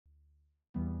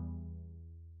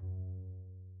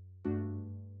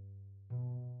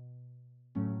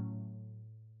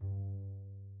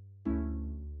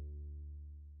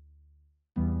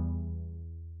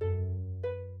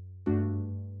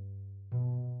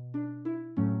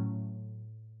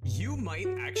might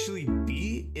actually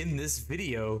be in this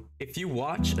video if you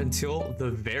watch until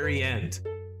the very end.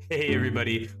 Hey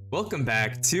everybody, welcome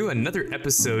back to another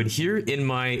episode here in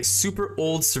my super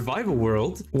old survival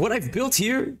world. What I've built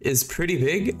here is pretty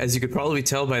big, as you could probably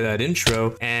tell by that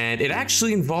intro, and it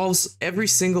actually involves every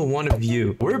single one of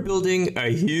you. We're building a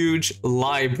huge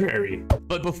library.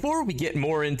 But before we get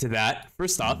more into that,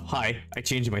 first off, hi, I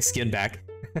changed my skin back.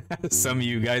 Some of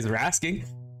you guys are asking.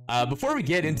 Before we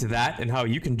get into that and how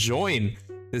you can join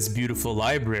this beautiful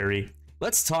library,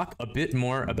 let's talk a bit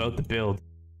more about the build.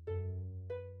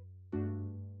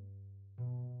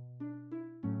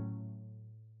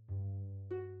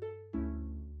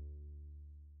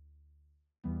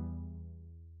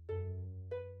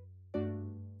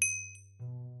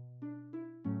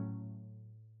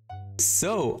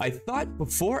 So, I thought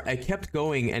before I kept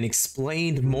going and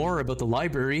explained more about the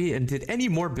library and did any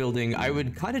more building, I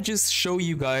would kind of just show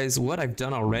you guys what I've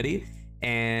done already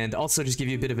and also just give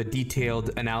you a bit of a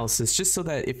detailed analysis just so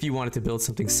that if you wanted to build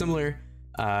something similar,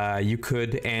 you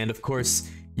could. And of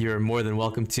course, you're more than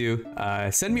welcome to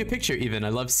send me a picture even. I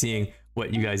love seeing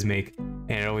what you guys make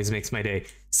and it always makes my day.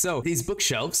 So, these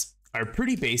bookshelves are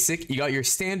pretty basic. You got your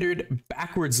standard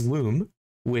backwards loom,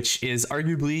 which is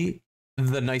arguably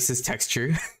the nicest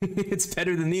texture. It's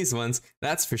better than these ones,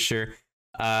 that's for sure.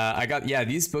 I got, yeah,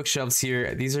 these bookshelves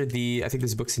here. These are the, I think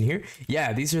there's books in here.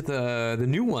 Yeah, these are the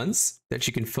new ones that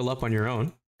you can fill up on your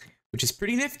own, which is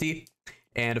pretty nifty.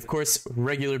 And of course,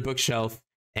 regular bookshelf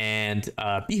and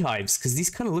beehives, because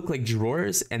these kind of look like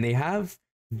drawers and they have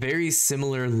very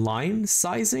similar line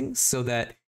sizing so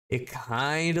that it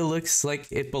kind of looks like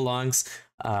it belongs.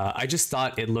 I just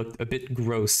thought it looked a bit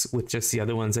gross with just the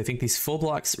other ones. I think these full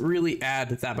blocks really add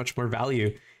that much more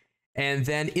value. And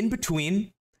then in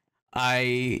between,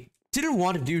 I didn't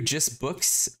want to do just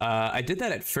books. I did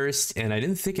that at first and I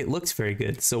didn't think it looked very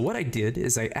good. So what I did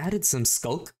is I added some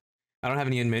sculk. I don't have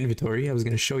any in my inventory. I was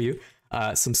going to show you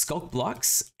some sculk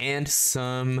blocks and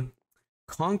some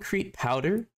concrete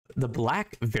powder, the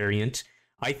black variant.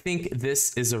 I think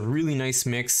this is a really nice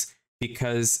mix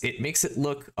because it makes it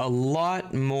look a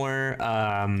lot more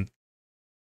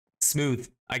smooth,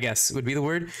 I guess would be the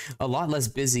word. A lot less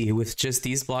busy with just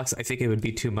these blocks. I think it would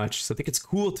be too much. So I think it's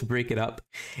cool to break it up.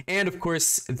 And of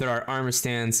course, there are armor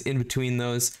stands in between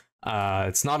those.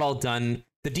 It's not all done.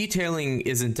 The detailing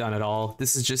isn't done at all.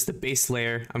 This is just the base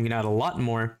layer. I'm gonna add a lot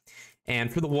more.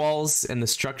 And for the walls and the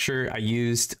structure, I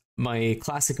used my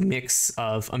classic mix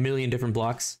of a million different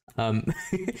blocks.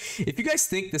 If you guys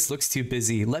think this looks too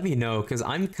busy, let me know, because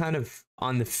I'm kind of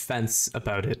on the fence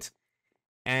about it.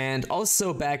 And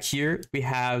also back here, we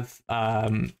have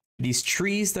these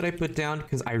trees that I put down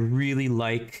because I really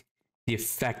like the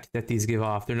effect that these give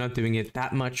off. They're not doing it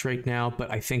that much right now, but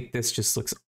I think this just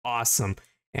looks awesome.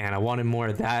 And I wanted more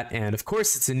of that. And of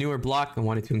course, it's a newer block. I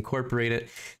wanted to incorporate it.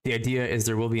 The idea is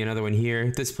there will be another one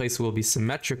here. This place will be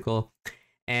symmetrical.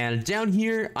 And down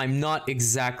here, I'm not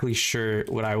exactly sure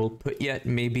what I will put yet.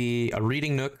 Maybe a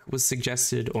reading nook was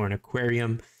suggested or an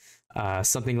aquarium,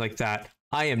 something like that.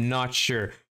 I am not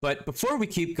sure. But before we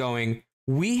keep going,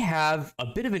 we have a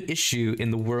bit of an issue in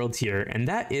the world here, and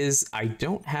that is I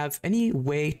don't have any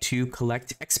way to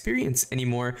collect experience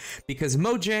anymore because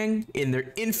Mojang, in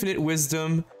their infinite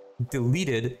wisdom,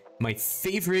 deleted my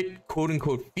favorite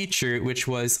quote-unquote feature, which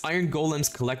was Iron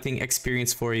Golems collecting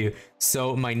experience for you.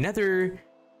 So my nether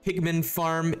pigman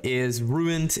farm is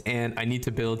ruined and I need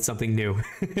to build something new.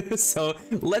 So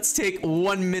let's take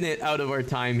 1 minute out of our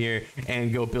time here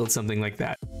and go build something like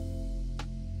that.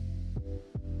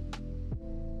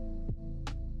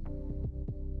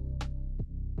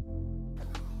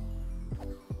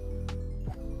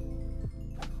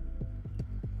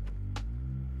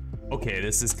 Okay,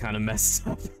 this is kind of messed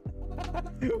up.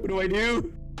 What do I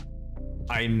do?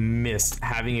 I missed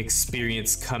having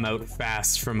experience come out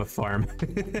fast from a farm.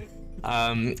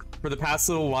 For the past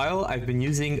little while, I've been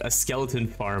using a skeleton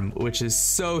farm, which is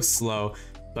so slow,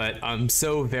 but I'm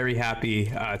so very happy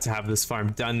to have this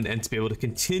farm done and to be able to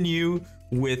continue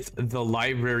with the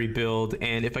library build.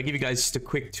 And if I give you guys just a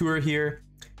quick tour here,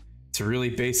 it's a really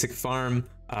basic farm.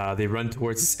 They run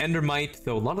towards this endermite,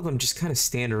 though a lot of them just kind of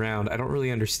stand around. I don't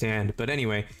really understand, but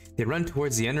anyway, they run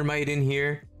towards the endermite in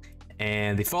here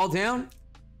and they fall down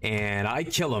and I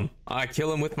kill them. I kill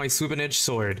them with my swooping edge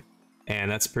sword. And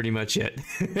that's pretty much it.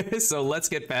 So let's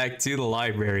get back to the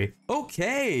library.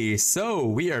 Okay, so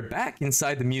we are back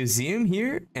inside the museum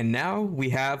here, and now we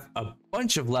have a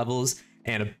bunch of levels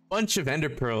and a bunch of ender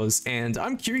pearls. And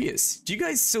I'm curious, do you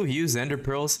guys still use ender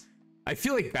pearls? I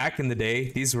feel like back in the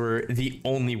day, these were the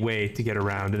only way to get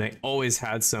around, and I always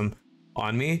had some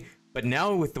on me. But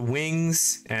now with the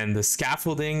wings and the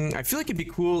scaffolding, I feel like it'd be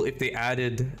cool if they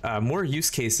added more use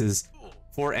cases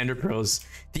for ender pearls.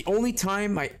 The only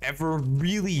time I ever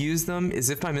really use them is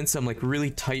if I'm in some like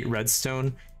really tight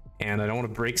redstone and I don't want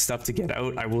to break stuff to get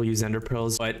out. I will use ender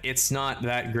pearls, but it's not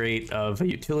that great of a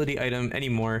utility item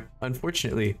anymore,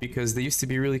 unfortunately, because they used to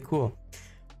be really cool.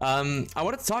 I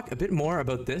wanted to talk a bit more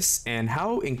about this and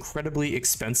how incredibly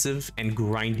expensive and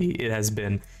grindy it has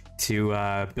been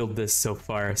to build this so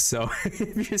far. So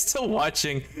if you're still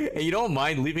watching and you don't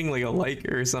mind leaving like a like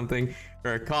or something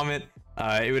or a comment,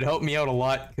 it would help me out a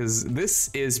lot, because this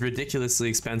is ridiculously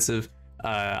expensive.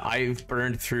 I've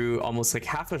burned through almost like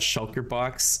half a shulker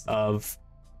box of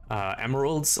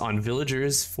emeralds on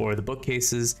villagers for the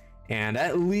bookcases, and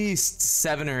at least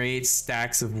 7 or 8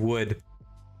 stacks of wood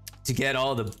to get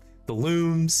all the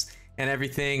looms and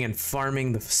everything, and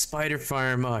farming the spider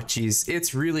farm. Oh geez,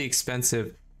 it's really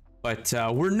expensive, but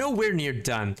we're nowhere near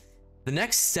done. The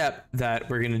next step that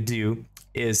we're gonna do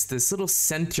is this little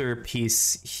center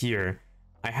piece here.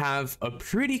 I have a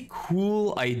pretty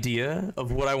cool idea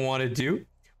of what I want to do,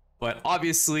 but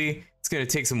obviously it's going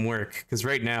to take some work, because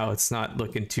right now it's not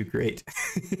looking too great.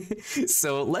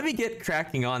 So let me get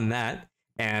cracking on that,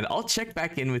 and I'll check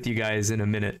back in with you guys in a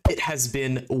minute. It has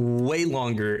been way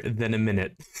longer than a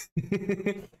minute,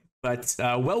 but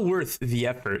well worth the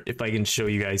effort, if I can show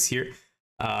you guys here.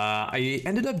 I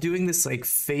ended up doing this like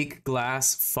fake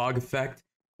glass fog effect,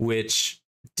 which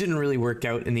didn't really work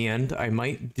out in the end. I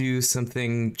might do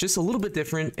something just a little bit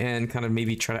different and kind of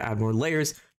maybe try to add more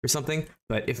layers or something,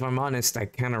 but if I'm honest, I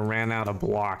kind of ran out of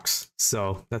blocks,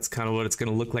 so that's kind of what it's going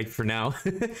to look like for now.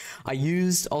 I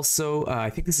used also,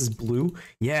 I think this is blue.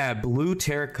 Yeah, blue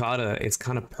terracotta. It's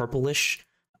kind of purplish.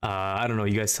 I don't know,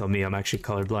 you guys tell me, I'm actually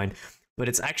colorblind, but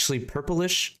it's actually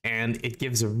purplish, and it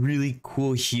gives a really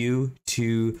cool hue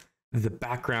to the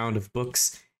background of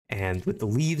books. And with the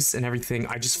leaves and everything,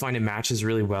 I just find it matches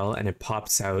really well, and it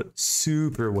pops out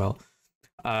super well.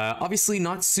 Obviously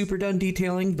not super done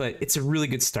detailing, but it's a really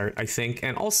good start, I think.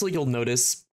 And also you'll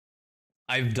notice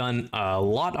I've done a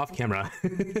lot off camera.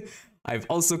 I've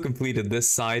also completed this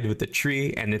side with the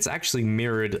tree, and it's actually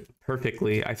mirrored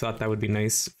perfectly. I thought that would be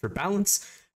nice for balance,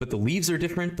 but the leaves are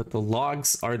different, but the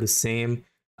logs are the same.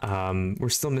 We're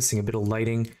still missing a bit of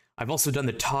lighting. I've also done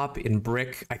the top in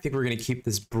brick. I think we're going to keep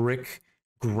this brick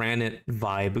granite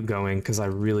vibe going because I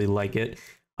really like it.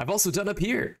 I've also done up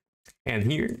here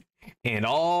and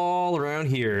all around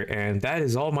here, and that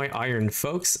is all my iron,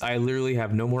 folks. I literally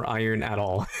have no more iron at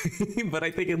all. But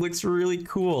I think it looks really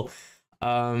cool.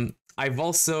 I've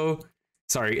also,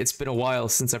 sorry, it's been a while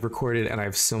since I've recorded and I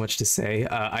have so much to say.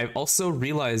 I've also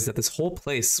realized that this whole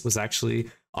place was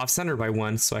actually off center by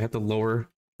 1, so I had to lower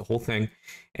the whole thing,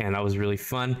 and that was really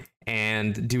fun.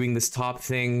 And doing this top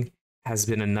thing has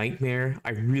been a nightmare. I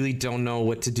really don't know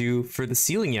what to do for the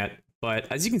ceiling yet, but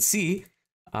as you can see,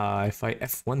 if I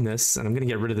F1 this, and I'm gonna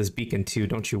get rid of this beacon too,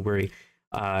 don't you worry,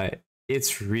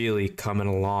 it's really coming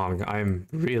along. I'm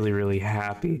really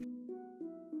happy.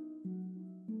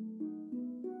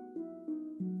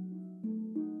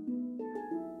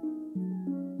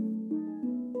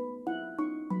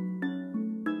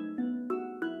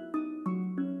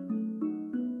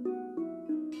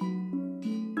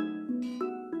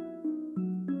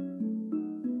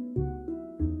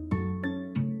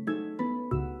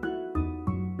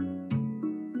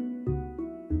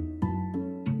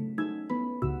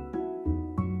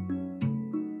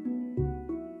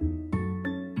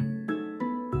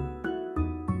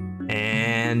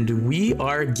 And we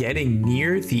are getting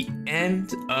near the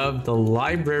end of the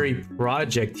library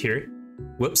project here.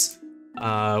 Whoops.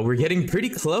 We're getting pretty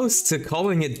close to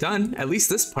calling it done, at least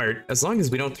this part, as long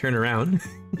as we don't turn around.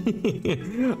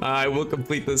 I will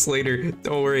complete this later,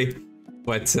 don't worry.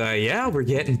 But yeah, we're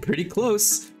getting pretty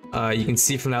close. You can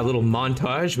see from that little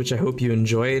montage, which I hope you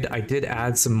enjoyed, I did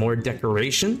add some more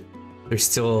decoration. There's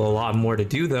still a lot more to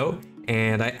do though.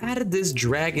 And I added this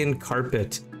dragon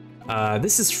carpet.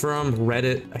 This is from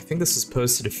Reddit. I think this was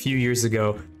posted a few years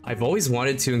ago. I've always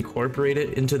wanted to incorporate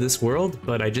it into this world,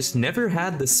 but I just never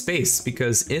had the space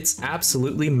because it's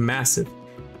absolutely massive.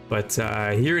 But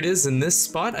here it is in this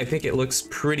spot. I think it looks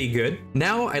pretty good.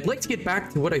 Now, I'd like to get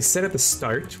back to what I said at the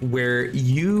start, where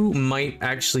you might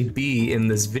actually be in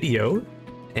this video,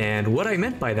 and what I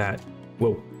meant by that.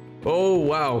 Whoa. Oh,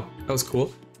 wow. That was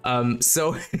cool.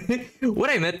 So what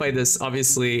I meant by this,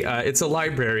 obviously, it's a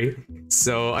library,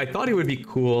 so I thought it would be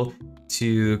cool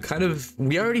to kind of,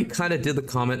 we already kind of did the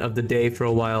comment of the day for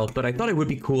a while, but I thought it would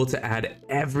be cool to add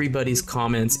everybody's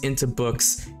comments into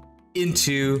books,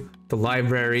 into the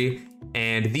library,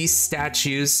 and these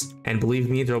statues, and believe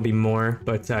me, there'll be more,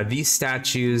 but these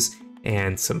statues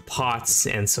and some pots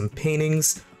and some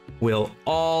paintings will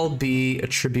all be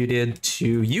attributed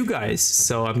to you guys.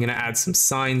 So I'm gonna add some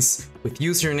signs with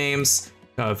usernames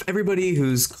of everybody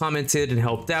who's commented and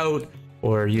helped out,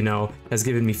 or, you know, has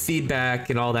given me feedback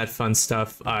and all that fun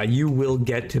stuff. You will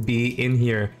get to be in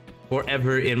here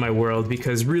forever in my world,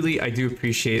 because really I do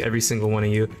appreciate every single one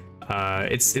of you.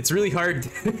 It's really hard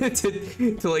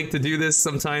to do this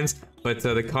sometimes, but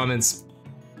the comments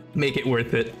make it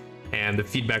worth it, and the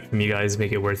feedback from you guys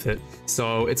make it worth it.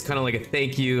 So it's kind of like a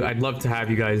thank you. I'd love to have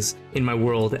you guys in my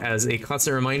world as a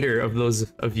constant reminder of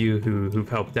those of you who've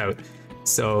helped out.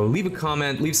 So leave a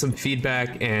comment, leave some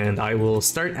feedback, and I will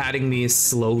start adding these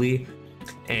slowly.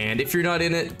 And if you're not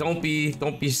in it, don't be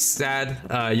sad.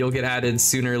 You'll get added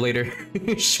sooner or later.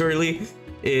 Surely.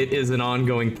 It is an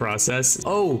ongoing process.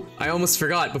 Oh, I almost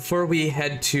forgot. Before we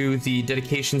head to the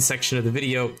dedication section of the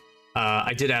video,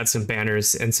 I did add some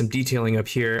banners and some detailing up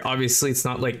here. Obviously, it's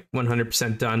not like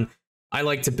 100% done. I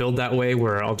like to build that way,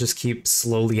 where I'll just keep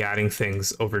slowly adding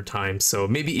things over time. So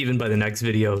maybe even by the next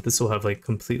video, this will have like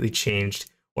completely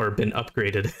changed or been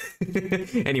upgraded.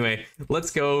 Anyway,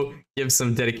 let's go give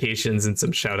some dedications and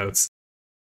some shoutouts.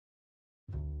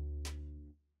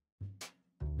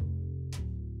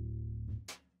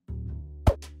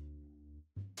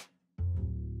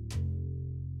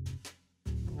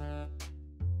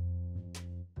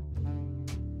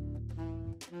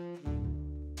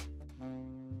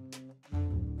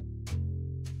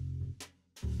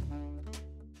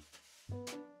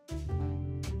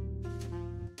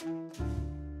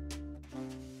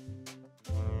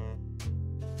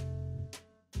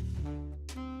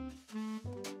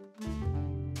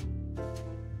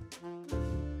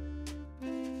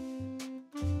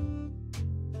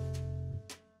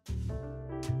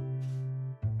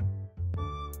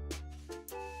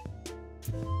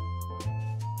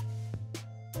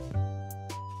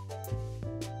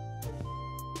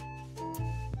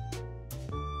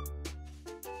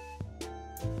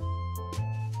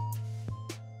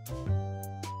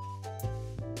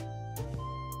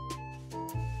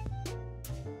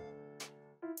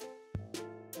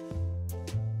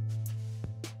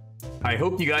 I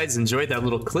hope you guys enjoyed that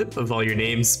little clip of all your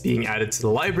names being added to the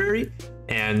library,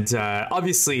 and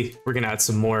obviously we're gonna add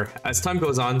some more as time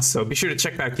goes on, so be sure to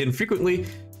check back in frequently,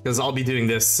 because I'll be doing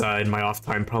this in my off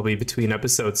time, probably between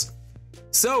episodes.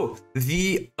 So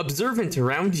the observant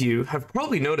around you have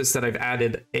probably noticed that I've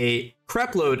added a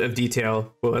crapload of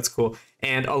detail. Well, that's cool,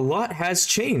 and a lot has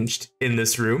changed in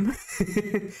this room.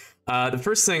 The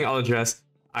first thing I'll address,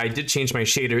 I did change my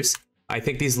shaders. I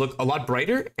think these look a lot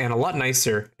brighter and a lot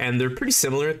nicer, and they're pretty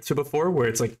similar to before, where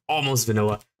it's like almost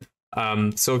vanilla.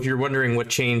 So if you're wondering what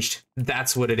changed,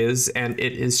 that's what it is, and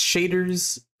it is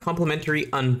shaders complementary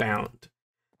unbound.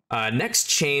 Next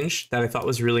change that I thought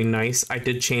was really nice, I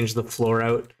did change the floor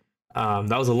out.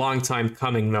 That was a long time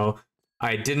coming though.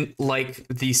 I didn't like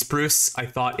the spruce. I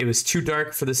thought it was too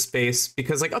dark for the space,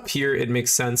 because like up here it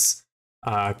makes sense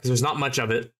because there's not much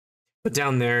of it, but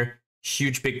down there,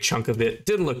 huge big chunk of it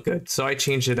didn't look good, so I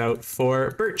changed it out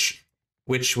for birch,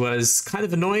 which was kind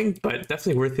of annoying, but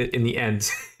definitely worth it in the end.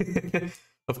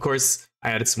 Of course, I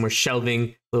added some more shelving,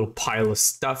 a little pile of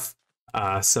stuff,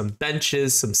 some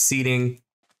benches, some seating,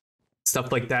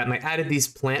 stuff like that, and I added these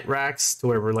plant racks to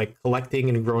where we're like collecting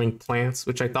and growing plants,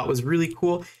 which I thought was really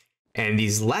cool, and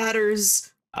these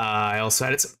ladders. I also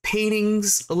added some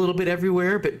paintings a little bit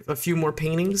everywhere, but a few more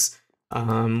paintings.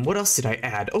 What else did I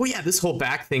add? Oh yeah, this whole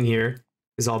back thing here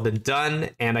has all been done,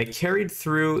 and I carried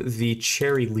through the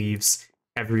cherry leaves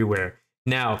everywhere.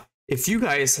 Now, if you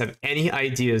guys have any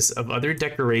ideas of other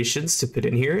decorations to put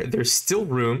in here, there's still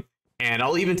room, and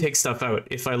I'll even take stuff out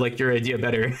if I like your idea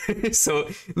better. So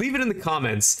leave it in the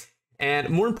comments. And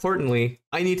more importantly,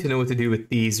 I need to know what to do with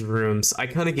these rooms. I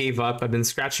kind of gave up. I've been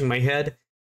scratching my head.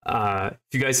 If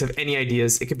you guys have any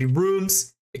ideas, it could be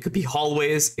rooms, it could be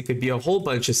hallways, it could be a whole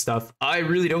bunch of stuff. I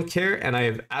really don't care, and I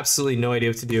have absolutely no idea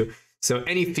what to do. So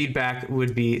any feedback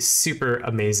would be super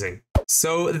amazing.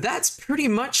 So that's pretty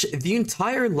much the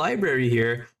entire library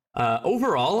here.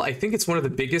 Overall, I think it's one of the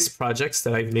biggest projects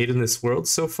that I've made in this world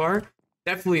so far.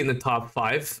 Definitely in the top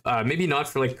 5. Maybe not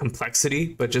for like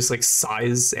complexity, but just like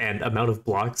size and amount of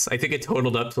blocks. I think it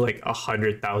totaled up to like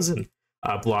 100,000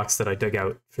 blocks that I dug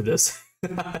out for this.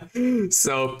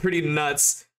 So pretty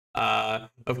nuts.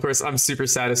 Of course, I'm super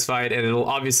satisfied, and it'll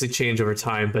obviously change over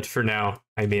time, but for now,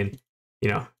 I mean, you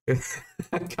know,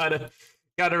 gotta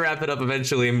wrap it up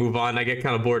eventually and move on. I get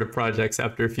kind of bored of projects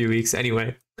after a few weeks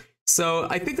anyway. So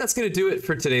I think that's going to do it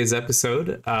for today's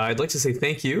episode. I'd like to say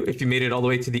thank you if you made it all the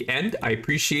way to the end. I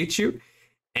appreciate you.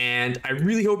 And I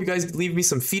really hope you guys leave me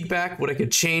some feedback, what I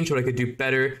could change, what I could do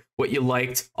better, what you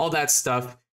liked, all that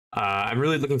stuff. I'm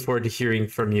really looking forward to hearing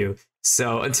from you.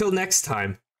 So until next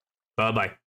time,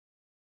 bye-bye.